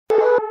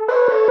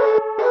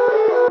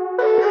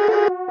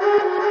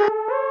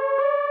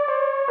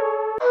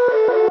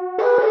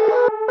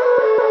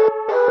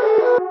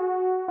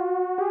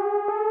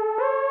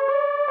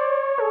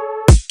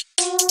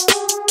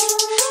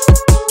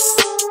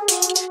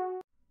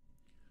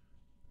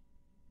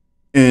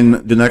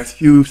In the next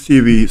few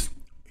series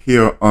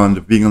here on the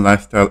vegan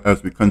lifestyle,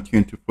 as we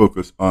continue to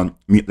focus on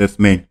meatless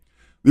Maine,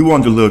 we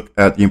want to look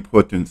at the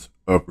importance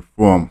of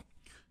reform.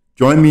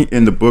 Join me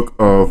in the book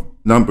of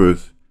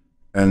Numbers,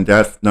 and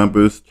that's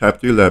Numbers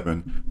chapter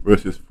 11,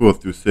 verses 4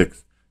 through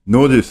 6.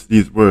 Notice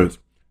these words: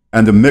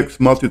 "And the mixed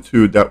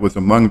multitude that was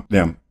among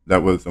them,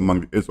 that was among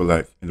the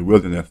Israelites in the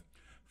wilderness,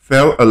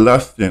 fell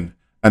a-lusting,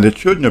 and the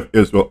children of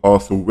Israel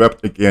also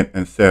wept again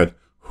and said,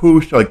 Who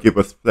shall give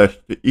us flesh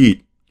to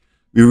eat?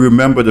 We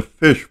remember the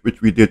fish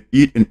which we did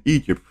eat in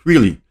Egypt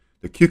freely,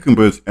 the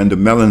cucumbers and the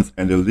melons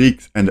and the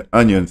leeks and the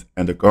onions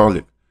and the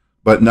garlic.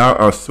 But now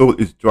our soul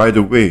is dried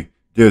away.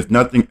 There is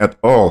nothing at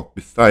all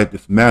beside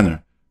this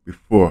manna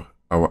before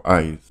our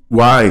eyes."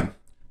 Why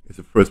is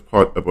the first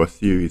part of our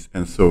series,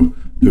 and so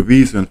the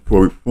reason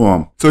for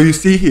reform. So you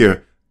see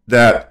here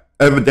that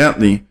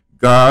evidently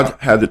God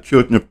had the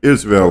children of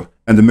Israel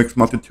and the mixed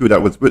multitude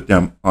that was with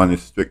them on a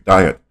strict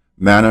diet,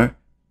 manna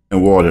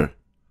and water,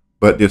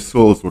 but their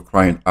souls were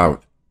crying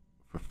out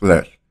for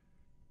flesh.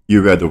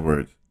 You read the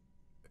words.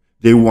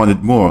 They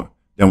wanted more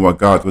than what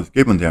God was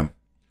giving them.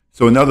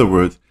 So in other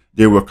words,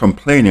 they were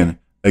complaining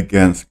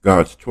against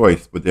God's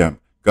choice for them.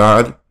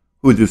 God,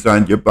 who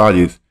designed their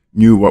bodies,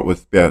 knew what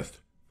was best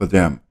for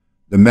them.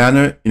 The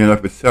manna in and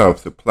of itself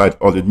supplied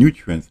all the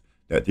nutrients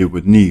that they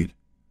would need.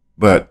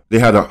 But they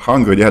had a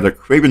hunger, they had a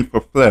craving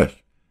for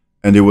flesh,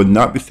 and they would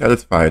not be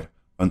satisfied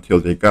until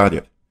they got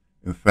it.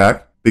 In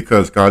fact,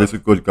 because God is a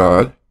good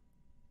God,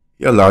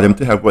 He allowed them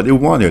to have what they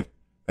wanted.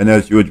 And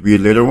as you would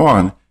read later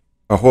on,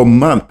 a whole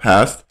month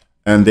passed,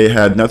 and they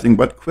had nothing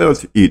but quails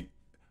to eat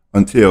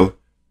until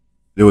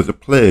there was a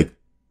plague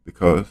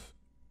because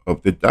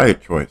of the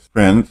diet choice.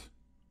 Friends,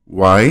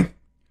 why?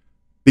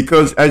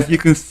 Because as you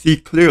can see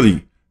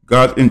clearly,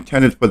 God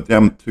intended for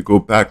them to go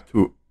back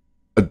to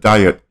a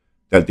diet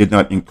that did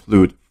not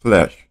include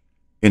flesh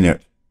in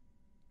it.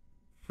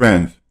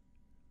 Friends,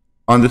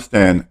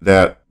 understand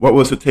that what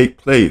was to take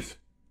place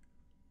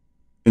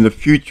in the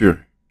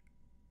future,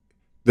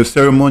 the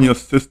ceremonial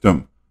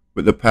system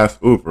with the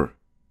Passover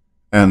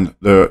and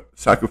the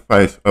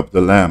sacrifice of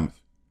the lambs,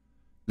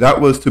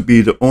 that was to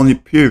be the only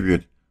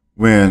period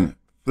when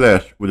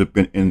flesh would have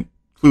been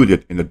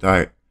included in the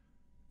diet.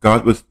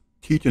 God was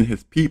teaching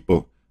His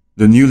people,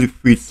 the newly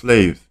freed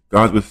slaves,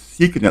 God was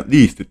seeking at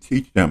least to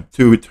teach them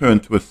to return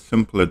to a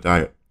simpler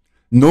diet.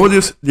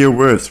 Notice their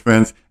words,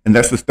 friends, and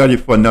that's a study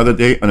for another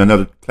day on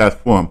another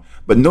platform.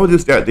 But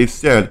notice that they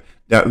said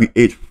that we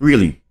ate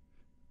freely.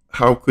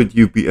 How could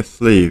you be a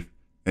slave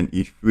and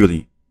eat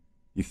freely?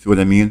 You see what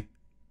I mean?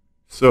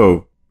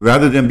 So,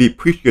 rather than be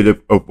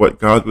appreciative of what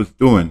God was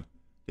doing,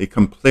 they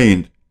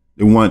complained.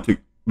 They wanted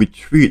to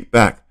retreat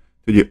back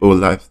to their old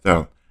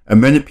lifestyle.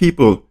 And many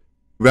people,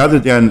 rather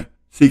than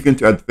seeking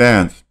to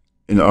advance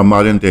in our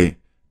modern day,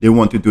 they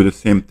want to do the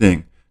same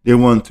thing. They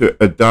want to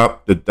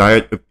adopt the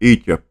diet of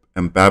Egypt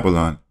and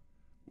Babylon,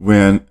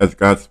 when, as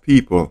God's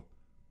people,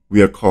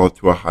 we are called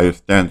to a higher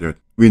standard.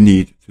 We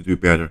need to do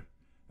better.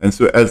 And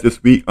so as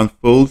this week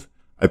unfolds,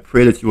 I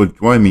pray that you will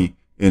join me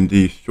in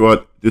these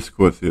short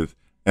discourses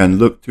and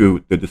look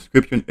to the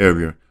description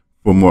area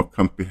for more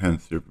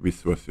comprehensive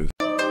resources.